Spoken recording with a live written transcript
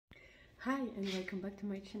Hi and welcome back to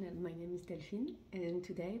my channel. My name is Delphine and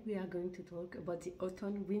today we are going to talk about the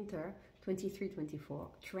autumn-winter 23-24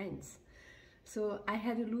 trends. So I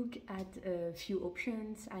had a look at a few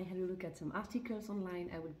options, I had a look at some articles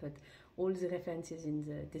online. I will put all the references in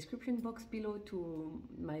the description box below to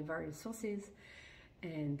my various sources.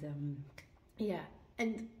 And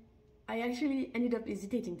and I actually ended up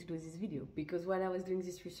hesitating to do this video because while I was doing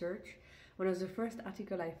this research, one of the first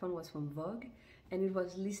article I found was from Vogue, and it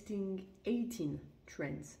was listing 18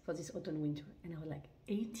 trends for this autumn-winter. And I was like,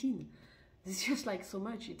 18? This is just like so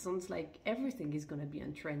much. It sounds like everything is gonna be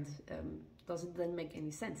on trend. Doesn't then make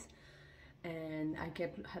any sense. And I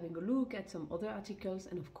kept having a look at some other articles,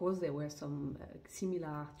 and of course there were some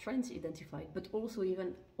similar trends identified, but also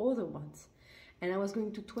even other ones. And I was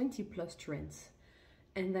going to 20 plus trends.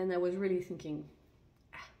 And then I was really thinking,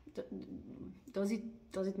 does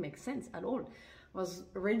it make sense at all? I was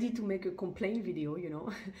ready to make a complaint video, you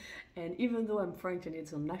know, and even though I'm frightened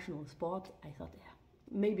it's a national sport, I thought, yeah,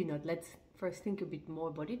 maybe not. Let's first think a bit more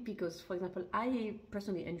about it, because, for example, I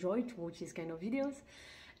personally enjoy to watch these kind of videos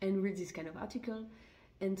and read this kind of article,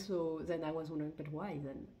 and so then I was wondering, but why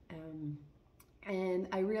then? And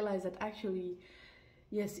I realized that actually,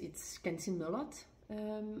 yes, it can seem a lot,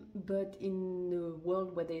 but in a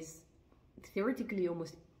world where there's theoretically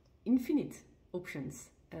almost infinite options,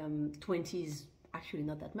 20 is actually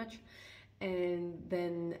not that much. And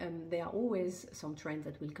then there are always some trends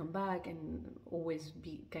that will come back and always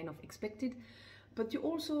be kind of expected, but you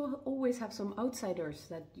also always have some outsiders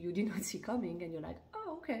that you did not see coming, and you're like,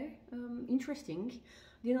 oh, okay, interesting,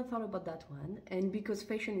 did not thought about that one. And because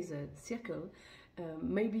fashion is a circle,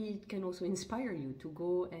 maybe it can also inspire you to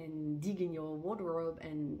go and dig in your wardrobe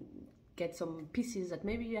and get some pieces that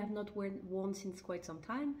maybe you have not worn since quite some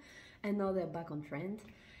time, and now they're back on trend.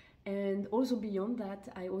 And also beyond that,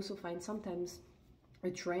 I also find sometimes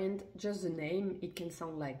a trend, just the name, it can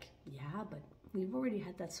sound like, yeah, but we've already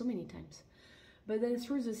had that so many times. But then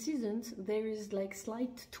through the seasons, there is like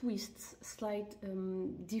slight twists, slight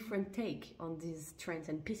different take on these trends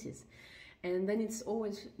and pieces. And then it's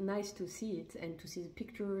always nice to see it and to see the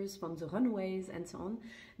pictures from the runways and so on,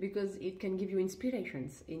 because it can give you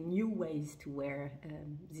inspirations in new ways to wear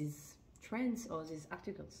these trends or these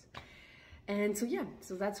articles. And so yeah,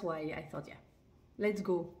 so that's why I thought, yeah, let's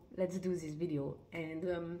do this video.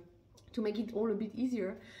 And to make it all a bit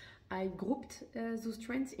easier, I grouped those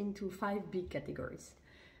trends into 5 big categories.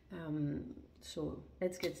 So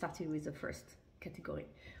let's get started with the first category.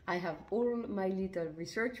 I have all my little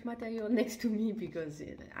research material next to me because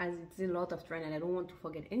as it's a lot of trend and I don't want to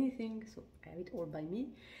forget anything, so I have it all by me.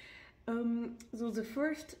 So the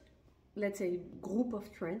first, let's say, group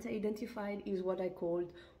of trends identified is what I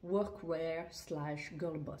called workwear /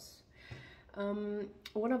 girl boss.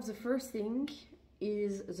 One of the first thing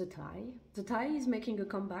is the tie. The tie is making a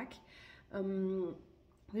comeback.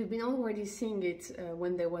 We've been already seeing it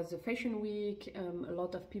when there was a fashion week. A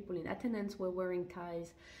lot of people in attendance were wearing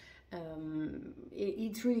ties.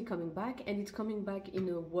 It's really coming back, and it's coming back in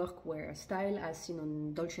a workwear style as seen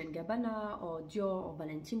on Dolce & Gabbana or Dior or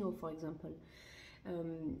Valentino, for example.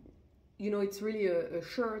 You know, it's really a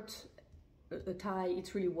shirt, a tie,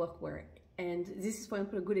 it's really workwear. And this is, for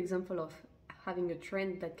example, a good example of having a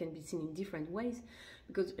trend that can be seen in different ways,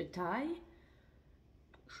 because a tie,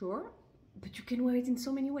 sure, but you can wear it in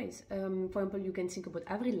so many ways. For example, you can think about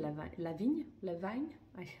Avril Lavigne,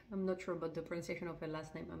 I'm not sure about the pronunciation of her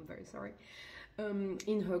last name, I'm very sorry.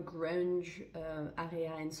 In her grunge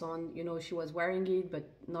area and so on, you know, she was wearing it, but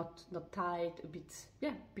not tight, a bit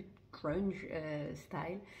grunge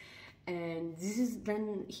style. And this is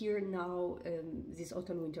then here now, this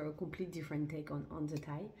autumn winter, a complete different take on the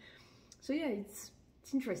tie. So yeah, it's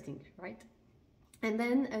interesting, right? And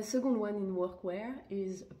then a second one in workwear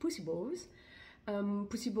is pussy bows.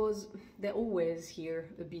 Pussy bows, they're always here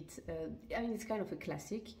a bit, I mean, it's kind of a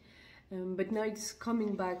classic, but now it's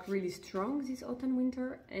coming back really strong this autumn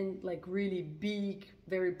winter, and like really big,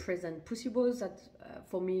 very present pussy bows that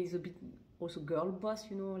for me is a bit also girl boss,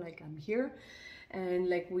 you know, like I'm here. And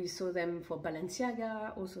like we saw them for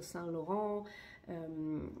Balenciaga, also Saint Laurent,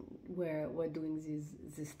 we're doing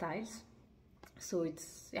these styles. So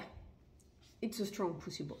it's, yeah, it's a strong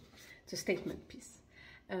pussy bow. It's a statement piece.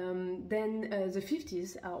 Then the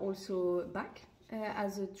 50s are also back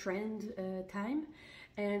as a trend time.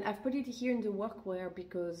 And I've put it here in the workwear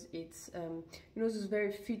because it's, you know, those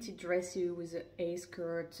very fitted dresses with an A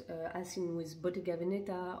skirt, as seen with Bottega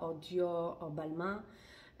Veneta or Dior or Balmain.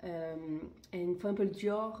 And for example,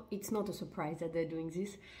 Dior, it's not a surprise that they're doing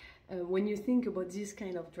this. When you think about these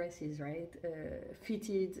kind of dresses, right,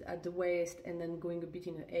 fitted at the waist and then going a bit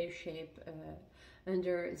in an A shape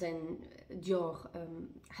under, then Dior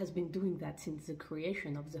has been doing that since the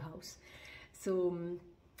creation of the house. So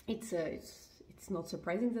it's not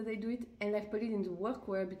surprising that they do it, and I've put it in the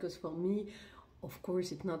workwear because for me, of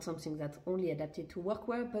course, it's not something that's only adapted to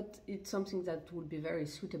workwear, but it's something that would be very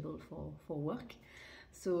suitable for work.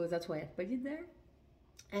 So that's why I put it there.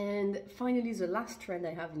 And finally, the last trend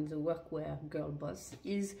I have in the workwear girl boss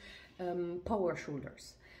is power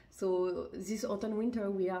shoulders. So this autumn winter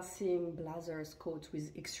we are seeing blazers, coats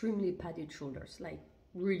with extremely padded shoulders, like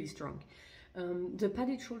really strong. The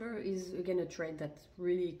padded shoulder is again a trend that's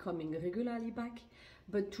really coming regularly back,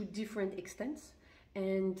 but to different extents.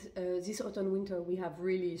 And this autumn winter we have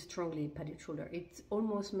really strongly padded shoulder. It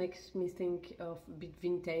almost makes me think of a bit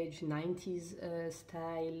vintage 90s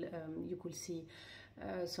style. You could see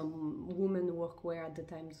some women workwear at the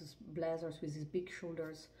time, those blazers with these big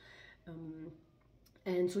shoulders.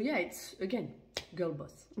 And so yeah, it's again girl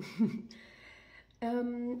boss.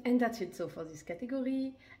 And that's it so for this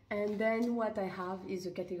category. And then what I have is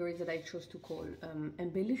a category that I chose to call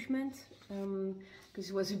embellishment, because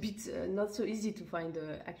it was a bit not so easy to find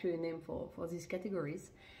actually a name for these categories.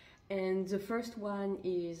 And the first one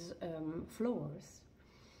is flowers.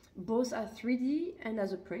 Both are 3D and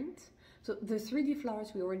as a print. So the 3D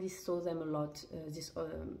flowers, we already saw them a lot this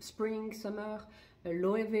spring, summer.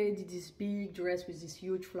 Loewe did this big dress with this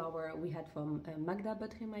huge flower we had from Magda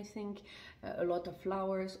Butrim, I think. A lot of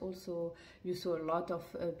flowers also. You saw a lot of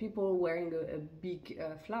people wearing a big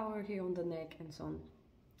flower here on the neck and so on.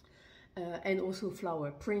 And also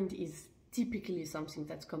flower print is typically something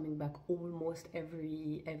that's coming back almost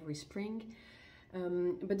every spring.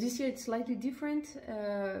 But this year it's slightly different,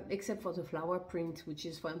 except for the flower print, which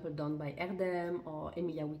is for example done by Erdem or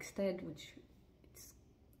Emilia Wickstead, which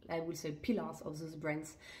I would say pillars of those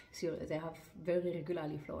brands. So they have very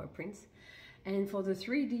regularly flower prints. And for the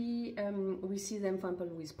 3D, we see them, for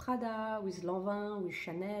example, with Prada, with Lanvin, with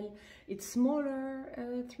Chanel. It's smaller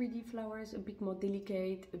 3D flowers, a bit more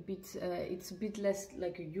delicate, a bit. It's a bit less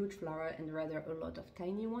like a huge flower and rather a lot of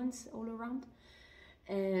tiny ones all around.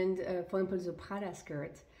 And for example, the Prada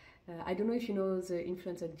skirt. I don't know if you know the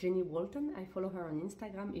influencer Jenny Walton. I follow her on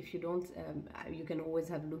Instagram. If you don't, you can always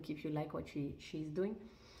have a look if you like what she's doing.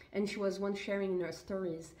 And she was once sharing in her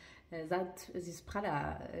stories that these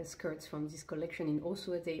Prada skirts from this collection in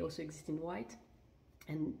also, they also exist in white,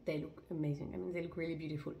 and they look amazing. I mean, they look really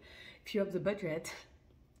beautiful. If you have the budget,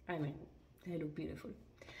 I mean, they look beautiful.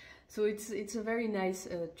 So it's a very nice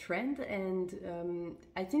trend, and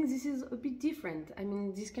I think this is a bit different. I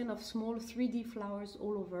mean, this kind of small 3D flowers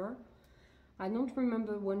all over. I don't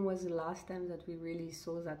remember when was the last time that we really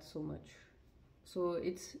saw that so much. So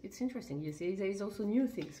it's interesting. You see, there is also new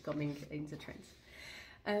things coming in the trends.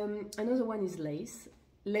 Another one is lace.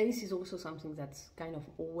 Lace is also something that's kind of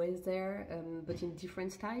always there, but in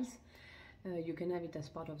different styles. You can have it as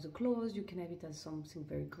part of the clothes, you can have it as something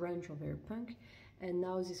very grunge or very punk. And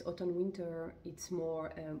now this autumn winter, it's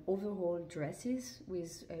more overall dresses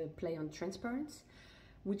with play on transparents,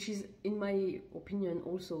 which is, in my opinion,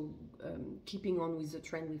 also keeping on with the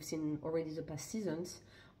trend we've seen already the past seasons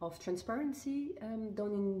of transparency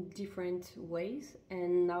done in different ways.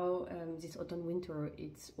 And now this autumn winter,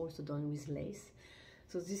 it's also done with lace.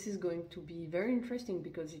 So this is going to be very interesting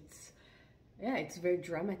because it's very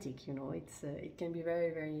dramatic, you know. It can be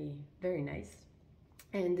very, very, very nice.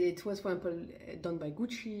 And it was, for example, done by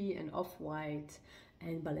Gucci and Off-White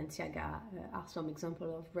and Balenciaga are some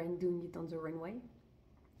examples of brands doing it on the runway.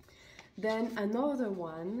 Then another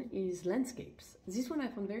one is landscapes. This one I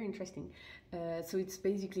found very interesting. So it's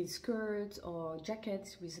basically skirts or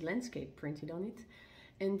jackets with landscape printed on it.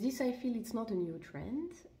 And this, I feel, it's not a new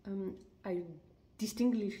trend. I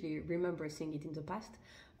distinctly remember seeing it in the past.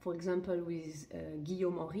 For example, with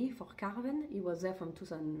Guillaume Henry for Carven. He was there from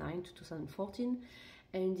 2009 to 2014.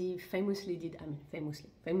 And he famously did, I mean,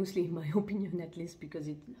 famously in my opinion at least, because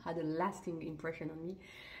it had a lasting impression on me,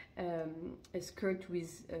 a skirt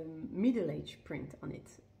with middle-age print on it.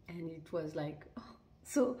 And it was like, oh,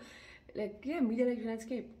 so, like, yeah, middle-age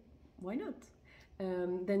landscape, why not?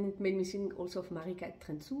 Then it made me think also of Marika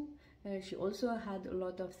Trentsou. She also had a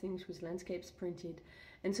lot of things with landscapes printed.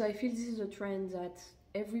 And so I feel this is a trend that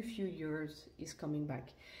every few years is coming back.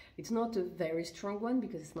 It's not a very strong one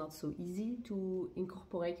because it's not so easy to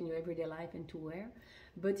incorporate in your everyday life and to wear,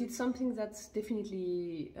 but it's something that's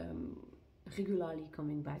definitely regularly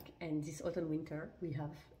coming back. And this autumn winter we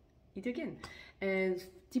have it again, and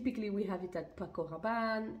typically we have it at Paco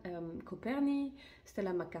Rabanne, Coperni,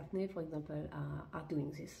 Stella McCartney, for example, are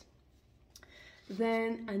doing this.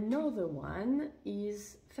 Then another one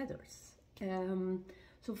is feathers.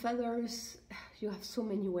 So feathers, you have so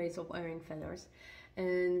many ways of wearing feathers.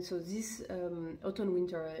 And so this autumn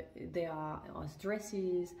winter, they are as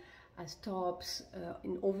dresses, as tops,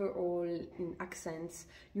 in overall, in accents.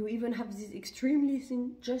 You even have this extremely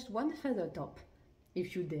thin, just one feather top,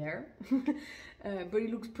 if you dare. But it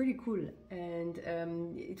looks pretty cool. And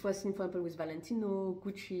it was seen, for example, with Valentino,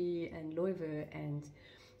 Gucci, and Loewe. And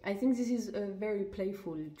I think this is a very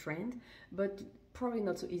playful trend, but probably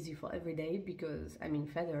not so easy for every day, because I mean,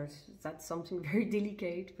 feathers, that's something very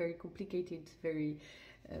delicate, very complicated, very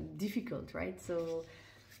difficult, right? So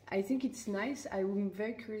I think it's nice. I'm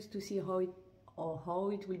very curious to see how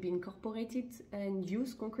it will be incorporated and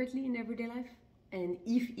used concretely in everyday life, and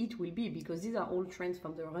if it will be, because these are all trends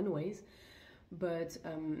from the runways, but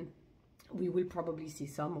we will probably see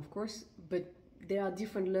some, of course, but there are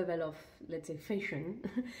different level of, let's say, fashion,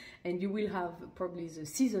 and you will have probably the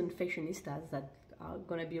seasoned fashionistas that are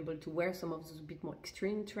gonna be able to wear some of those a bit more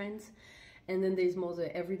extreme trends, and then there's more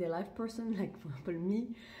the everyday life person, like for example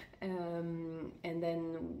me, and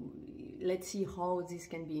then let's see how this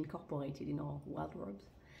can be incorporated in our wardrobes.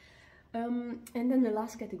 And then the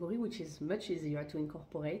last category, which is much easier to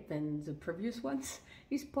incorporate than the previous ones,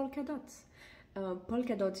 is polka dots.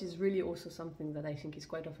 Polka dots is really also something that I think is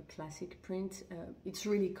quite of a classic print. It's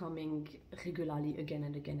really coming regularly again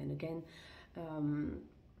and again and again,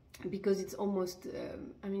 because it's almost,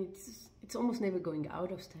 I mean, it's almost never going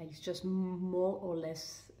out of style. It's just more or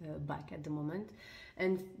less back at the moment.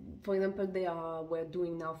 And for example, we're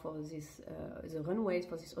doing now for this the runways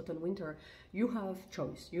for this autumn winter. You have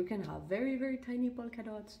choice. You can have very, very tiny polka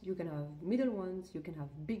dots. You can have middle ones. You can have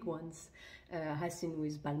big ones. As seen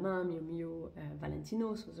with Balmain, Miu Miu,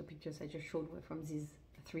 Valentino. So the pictures I just showed were from these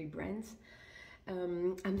 3 brands.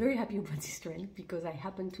 I'm very happy about this trend, because I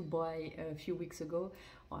happened to buy a few weeks ago,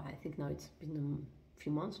 or I think now it's been a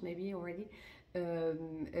few months maybe already, a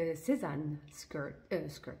Cézanne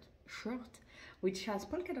shirt, which has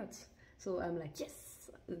polka dots. So I'm like, yes,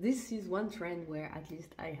 this is one trend where at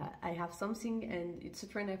least I have something, and it's a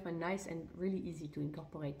trend I find nice and really easy to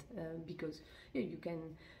incorporate, because yeah, you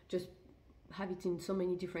can just have it in so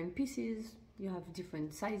many different pieces. You have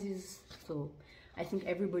different sizes, so I think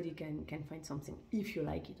everybody can find something if you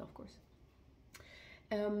like it, of course.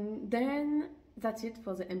 Then that's it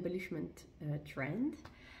for the embellishment trend.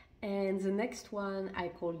 And the next one, I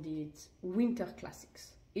called it winter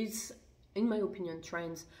classics. It's, in my opinion,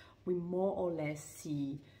 trends we more or less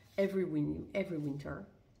see every winter,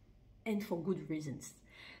 and for good reasons.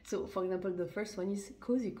 So, for example, the first one is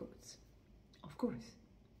cozy coats. Of course,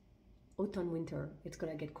 autumn, winter, it's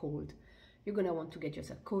gonna get cold. You're gonna want to get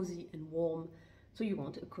yourself cozy and warm, so you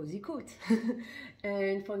want a cozy coat.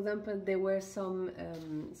 And for example, there were some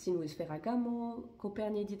seen with Ferragamo,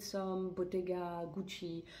 Coperni did some, Bottega,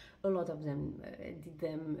 Gucci, a lot of them did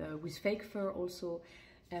them with fake fur also.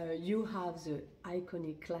 You have the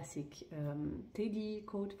iconic classic Teddy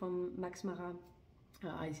coat from Max Mara.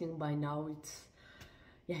 I think by now it's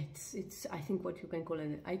I think what you can call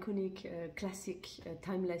an iconic, classic,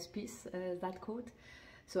 timeless piece, that coat.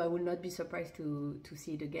 So I will not be surprised to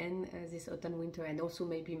see it again this autumn winter, and also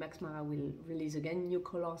maybe Max Mara will release again new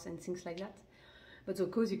colors and things like that. But so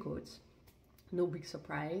cozy coats, no big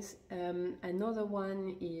surprise. Another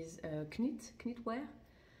one is knitwear.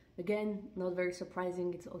 Again, not very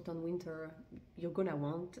surprising. It's autumn winter. You're gonna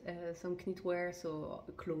want some knitwear. So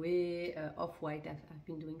Chloe, Off-White, I've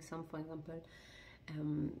been doing some, for example.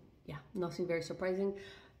 Yeah, nothing very surprising.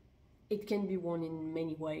 It can be worn in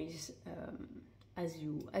many ways. As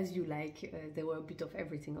you like. There were a bit of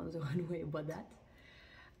everything on the runway about that.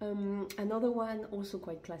 Another one, also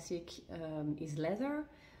quite classic, is leather.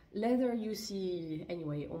 Leather you see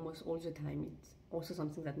anyway almost all the time. It's also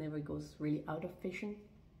something that never goes really out of fashion.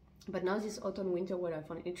 But now this autumn winter, what I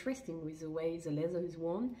found interesting with the way the leather is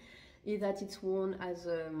worn is that it's worn as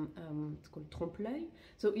it's called trompe-l'œil.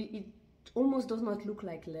 So it almost does not look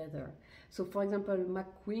like leather. So for example,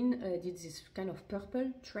 McQueen did this kind of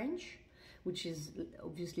purple trench, which is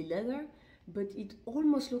obviously leather, but it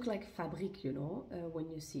almost looks like fabric, you know, when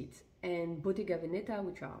you see it. And Bottega Veneta,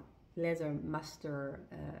 which are leather master,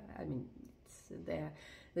 I mean,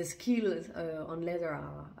 the skills on leather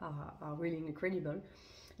are really incredible.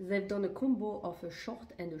 They've done a combo of a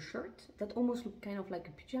short and a shirt that almost look kind of like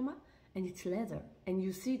a pyjama, and it's leather. And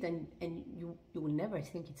you see it and you will never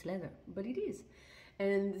think it's leather, but it is.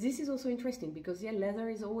 And this is also interesting because, yeah, leather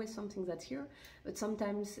is always something that's here, but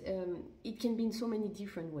sometimes it can be in so many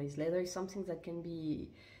different ways. Leather is something that can be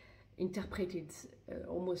interpreted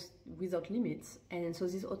almost without limits. And so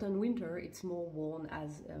this autumn winter, it's more worn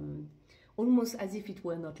as almost as if it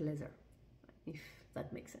were not leather, if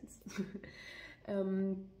that makes sense.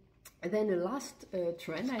 And then the last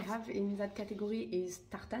trend I have in that category is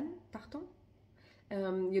tartan.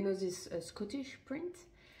 You know, this Scottish print.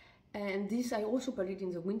 And this I also put it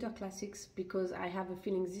in the winter classics because I have a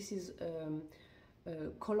feeling this is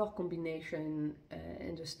color combination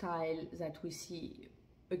and the style that we see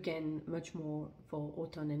again much more for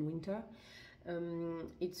autumn and winter.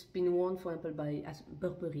 It's been worn, for example, by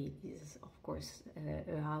Burberry is of course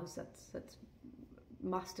a house that's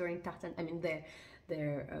mastering tartan. I mean their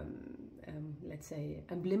let's say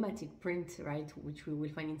emblematic print, right, which we will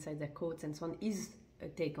find inside their coats and so on, is a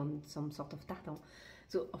take on some sort of tartan.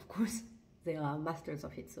 So of course they are masters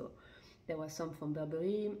of it. So there was some from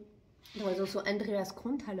Burberry. There was also Andreas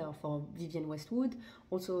Kronthaler for Vivienne Westwood,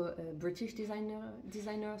 also a British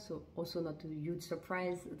designer. So also not a huge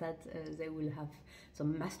surprise that they will have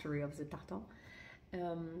some mastery of the tartan.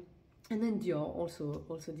 And then Dior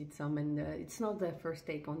also did some, and it's not their first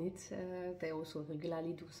take on it. They also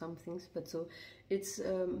regularly do some things, but so it's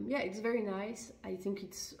yeah, it's very nice. I think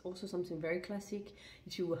it's also something very classic.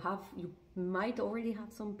 If you might already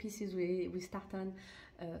have some pieces with tartan.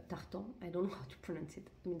 I don't know how to pronounce it.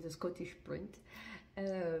 I mean the Scottish print.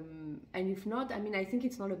 And if not, I mean I think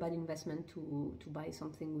it's not a bad investment to buy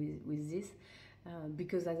something with this,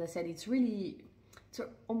 because as I said, it's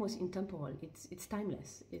almost intemporal. It's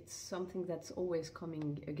timeless. It's something that's always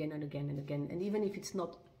coming again and again and again. And even if it's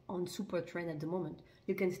not on super trend at the moment,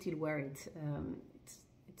 you can still wear it.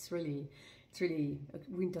 It's really a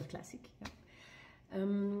winter classic. Yeah.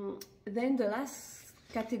 Then the last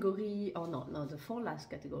category, or no, the fourth last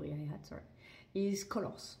category I had, sorry, is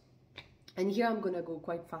colors. And here I'm gonna go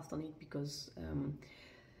quite fast on it because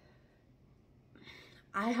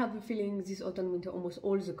I have a feeling this autumn winter almost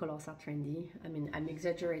all the colors are trendy. I mean, I'm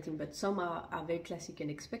exaggerating, but some are very classic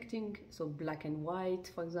and expecting. So black and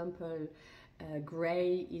white, for example.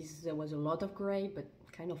 Gray there was a lot of gray, but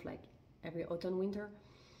kind of like every autumn winter.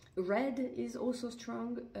 Red is also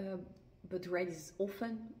strong, but red is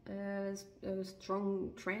often a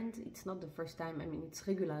strong trend. It's not the first time. I mean, it's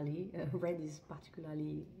regularly. Red is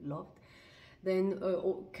particularly loved. Then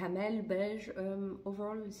camel beige,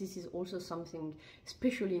 overall, this is also something,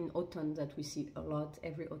 especially in autumn, that we see a lot.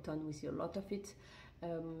 Every autumn we see a lot of it.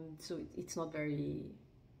 So it's not very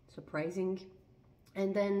surprising.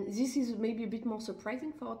 And then this is maybe a bit more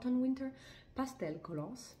surprising for autumn winter, pastel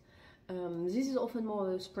colors. This is often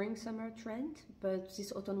more a spring summer trend, but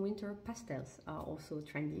this autumn winter pastels are also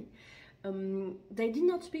trendy. They did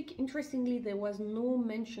not speak, interestingly, there was no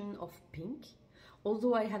mention of pink.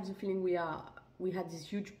 Although I have the feeling we had this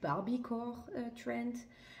huge Barbie core trend,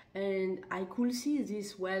 and I could see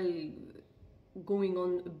this going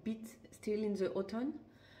on a bit still in the autumn,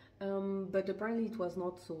 but apparently it was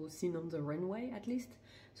not so seen on the runway, at least.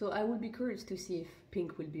 So I would be curious to see if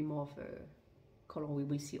pink will be more of a color we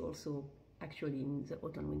will see also actually in the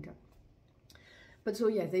autumn winter. But so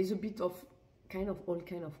yeah, there's a bit of all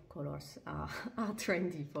kind of colors are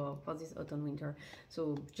trendy for this autumn winter.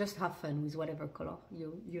 So just have fun with whatever color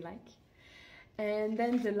you like. And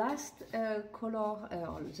then the last color,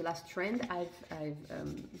 or the last trend I've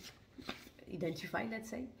identified, let's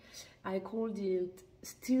say, I called it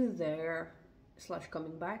still there /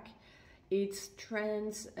 coming back. It's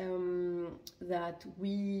trends that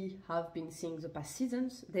we have been seeing the past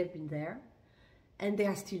seasons. They've been there, and they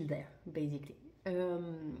are still there, basically.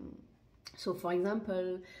 So for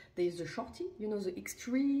example, there's the shorty, you know, the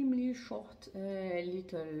extremely short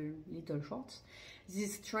little shorts.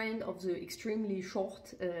 This trend of the extremely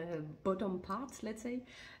short bottom parts, let's say,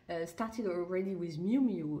 started already with Miu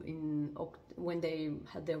Miu when they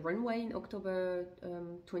had their runway in October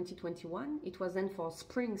 2021. It was then for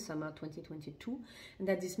spring summer 2022, and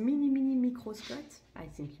that this mini micro skirt. I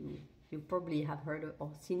think you probably have heard or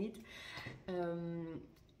seen it,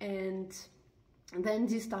 and then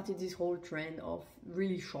this started this whole trend of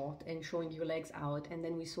really short and showing your legs out. And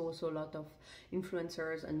then we saw also a lot of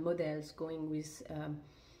influencers and models going with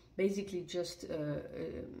basically just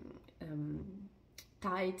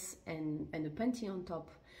tights and a panty on top.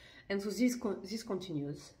 And so this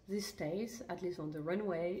continues, this stays at least on the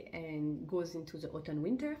runway and goes into the autumn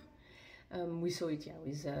winter. We saw it, yeah,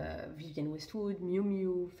 with Vivienne Westwood, Miu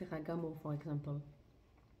Miu, Ferragamo, for example.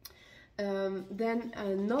 Then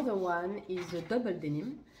another one is the double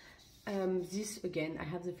denim. This again, I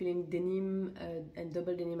have the feeling denim and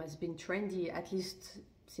double denim has been trendy at least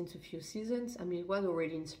since a few seasons. I mean, it was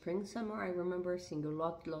already in spring, summer. I remember seeing a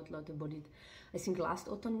lot about it. I think last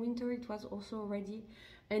autumn, winter it was also already,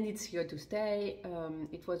 and it's here to stay.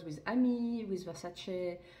 It was with Ami, with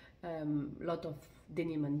Versace, lot of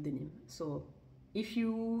denim and denim. So if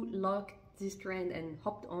you like this trend and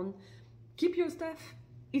hopped on, keep your stuff.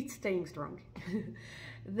 it's staying strong.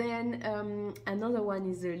 Then another one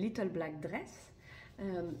is a little black dress.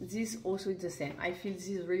 This also is the same. I feel this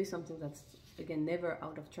is really something that's, again, never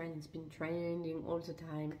out of trend. It's been trending all the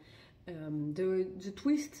time. The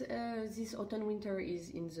twist this autumn winter is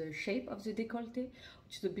in the shape of the décolleté,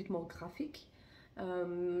 which is a bit more graphic.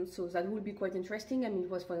 So that will be quite interesting. I mean, it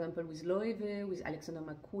was, for example, with Loewe, with Alexander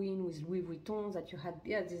McQueen, with Louis Vuitton, that you had,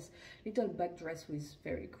 yeah, this little back dress with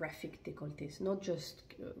very graphic décolletés, not just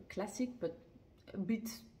classic, but a bit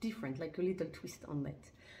different, like a little twist on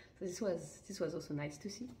that. So this was also nice to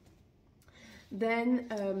see.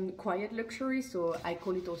 Then quiet luxury, so I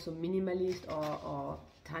call it also minimalist or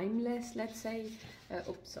timeless, let's say.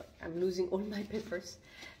 Oops, sorry, I'm losing all my papers.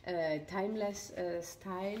 Timeless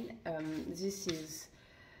style. This is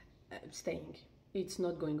staying. It's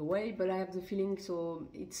not going away, but I have the feeling, so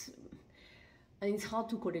it's hard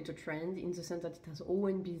to call it a trend in the sense that it has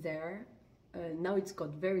always been there. Now it's got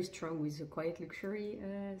very strong with the quiet luxury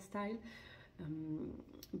style.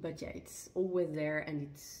 But yeah, it's always there, and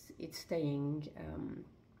it's staying.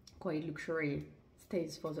 Quiet luxury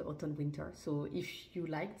stays for the autumn winter. So if you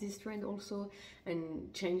like this trend also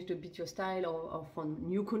and changed a bit your style, or found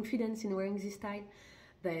new confidence in wearing this style,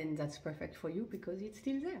 then that's perfect for you, because it's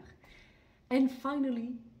still there. And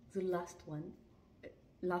finally, the last one,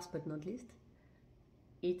 last but not least,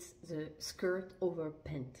 it's the skirt over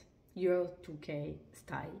pant, Year 2K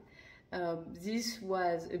style. This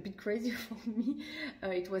was a bit crazy for me.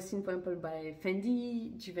 It was seen, for example, by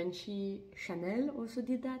Fendi, Givenchy, Chanel also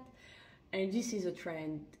did that. And this is a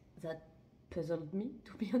trend that puzzled me,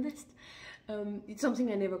 to be honest. It's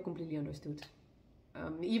something I never completely understood.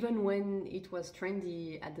 Even when it was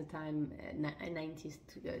trendy at the time, 90s,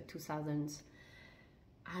 2000s,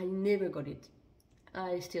 I never got it.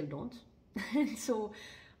 I still don't. And so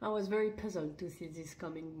I was very puzzled to see this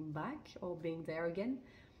coming back or being there again.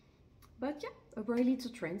 But yeah, apparently it's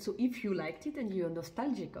a trend. So if you liked it and you're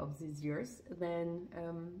nostalgic of these years, then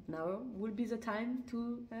now will be the time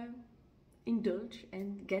to indulge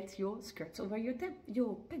and get your skirts over your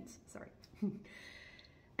pants. Sorry.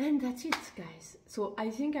 And that's it, guys. So I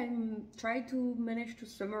think I'm trying to manage to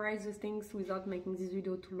summarize the things without making this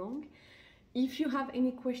video too long. If you have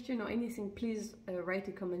any question or anything, please write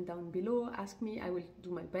a comment down below. Ask me. I will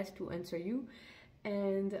do my best to answer you.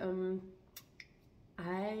 And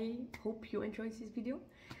I hope you enjoyed this video.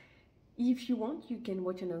 If you want, you can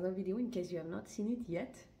watch another video in case you have not seen it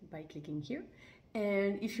yet by clicking here.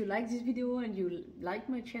 And if you like this video and you like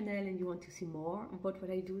my channel and you want to see more about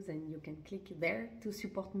what I do, then you can click there to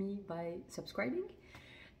support me by subscribing.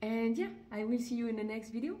 And yeah, I will see you in the next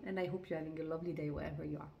video, and I hope you're having a lovely day wherever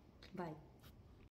you are. Bye.